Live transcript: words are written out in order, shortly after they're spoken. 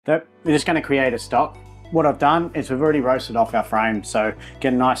So we're just going to create a stock. What I've done is we've already roasted off our frame, so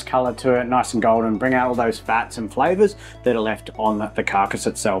get a nice colour to it, nice and golden, bring out all those fats and flavours that are left on the carcass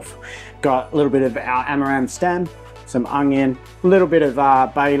itself. Got a little bit of our amaranth stem, some onion, a little bit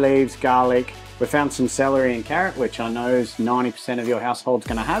of bay leaves, garlic. We found some celery and carrot, which I know is 90% of your household's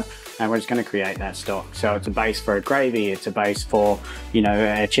going to have, and we're just going to create that stock. So it's a base for a gravy, it's a base for, you know,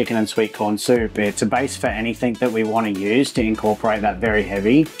 a chicken and sweet corn soup. It's a base for anything that we want to use to incorporate that very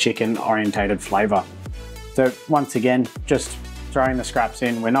heavy chicken orientated flavour. So once again, just throwing the scraps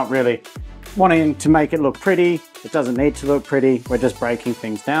in. We're not really wanting to make it look pretty. It doesn't need to look pretty. We're just breaking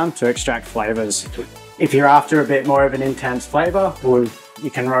things down to extract flavours. If you're after a bit more of an intense flavour, you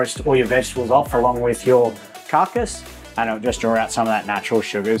can roast all your vegetables off along with your carcass, and it'll just draw out some of that natural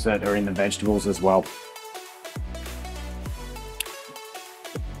sugars that are in the vegetables as well.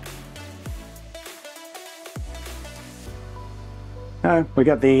 We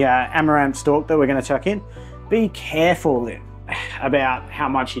got the amaranth stalk that we're going to chuck in. Be careful about how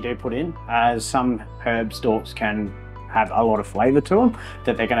much you do put in, as some herb stalks can have a lot of flavour to them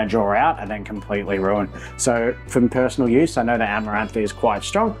that they're going to draw out and then completely ruin. So from personal use, I know the amaranth is quite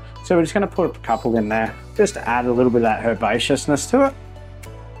strong, so we're just going to put a couple in there just to add a little bit of that herbaceousness to it.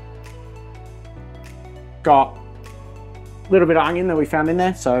 Got a little bit of onion that we found in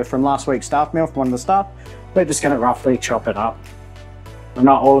there, so from last week's staff meal from one of the staff. We're just going to roughly chop it up. I'm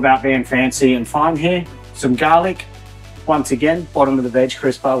not all about being fancy and fine here. Some garlic. Once again, bottom of the veg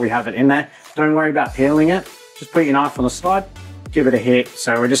crisper, we have it in there. Don't worry about peeling it. Just put your knife on the side, give it a hit.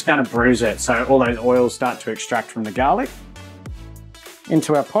 So we're just going to bruise it so all those oils start to extract from the garlic.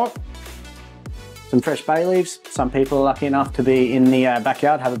 Into our pot, some fresh bay leaves. Some people are lucky enough to be in the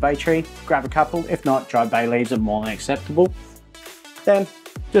backyard, have a bay tree, grab a couple. If not, dried bay leaves are more than acceptable. Then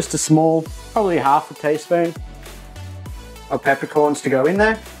just a small, probably half a teaspoon of peppercorns to go in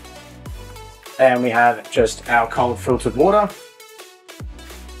there. And we have just our cold filtered water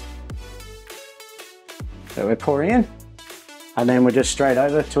that we're pouring in, and then we're just straight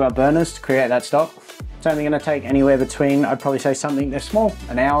over to our burners to create that stock. It's only going to take anywhere between, I'd probably say something this small,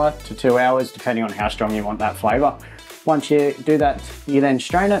 an hour to 2 hours, depending on how strong you want that flavour. Once you do that, you then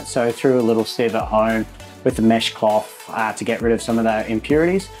strain it, so through a little sieve at home with a mesh cloth to get rid of some of the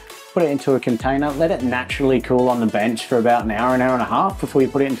impurities. Put it into a container, let it naturally cool on the bench for about an hour and a half before you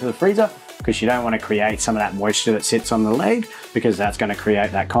put it into the freezer, because you don't want to create some of that moisture that sits on the leg, because that's going to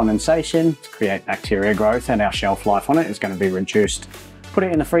create that condensation, create bacteria growth, and our shelf life on it is going to be reduced. Put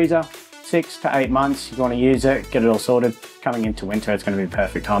it in the freezer, 6 to 8 months. You want to use it, get it all sorted. Coming into winter, it's going to be a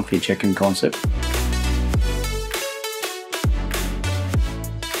perfect time for your chicken corn soup.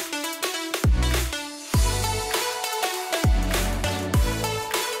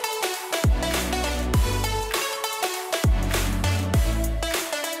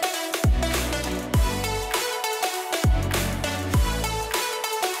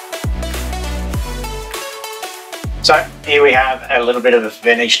 So here we have a little bit of a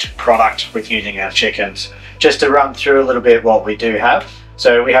finished product with using our chickens. Just to run through a little bit what we do have.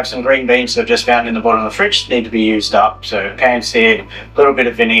 So we have some green beans that I've just found in the bottom of the fridge, need to be used up. So pan seed, a little bit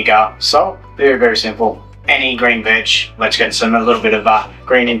of vinegar, salt, very, very simple. Any green veg, let's get a little bit of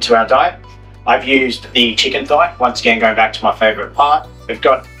green into our diet. I've used the chicken thigh, once again going back to my favourite part. We've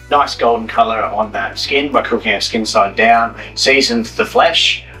got nice golden colour on that skin by cooking our skin side down, seasoned the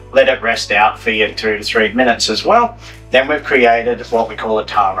flesh. Let it rest out for you 2 to 3 minutes as well. Then we've created what we call a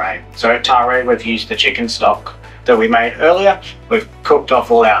tare. So at tare, we've used the chicken stock that we made earlier. We've cooked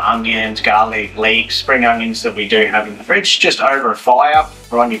off all our onions, garlic, leeks, spring onions that we do have in the fridge, just over a fire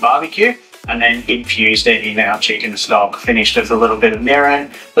or on your barbecue, and then infused it in our chicken stock, finished with a little bit of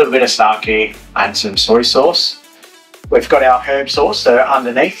mirin, a little bit of sake, and some soy sauce. We've got our herb sauce, so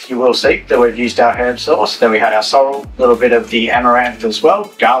underneath you will see that we've used our herb sauce. Then we had our sorrel, a little bit of the amaranth as well,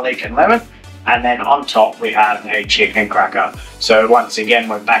 garlic and lemon. And then on top we have a chicken cracker. So once again,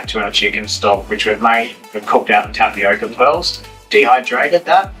 we're back to our chicken stock, which we've made. We've cooked out the tapioca pearls, dehydrated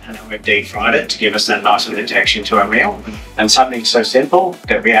that, and then we've deep fried it to give us that nice little texture to our meal. And something so simple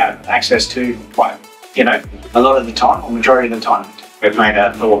that we have access to quite, a lot of the time, or majority of the time, we've made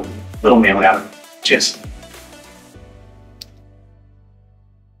a little meal out of it. Cheers.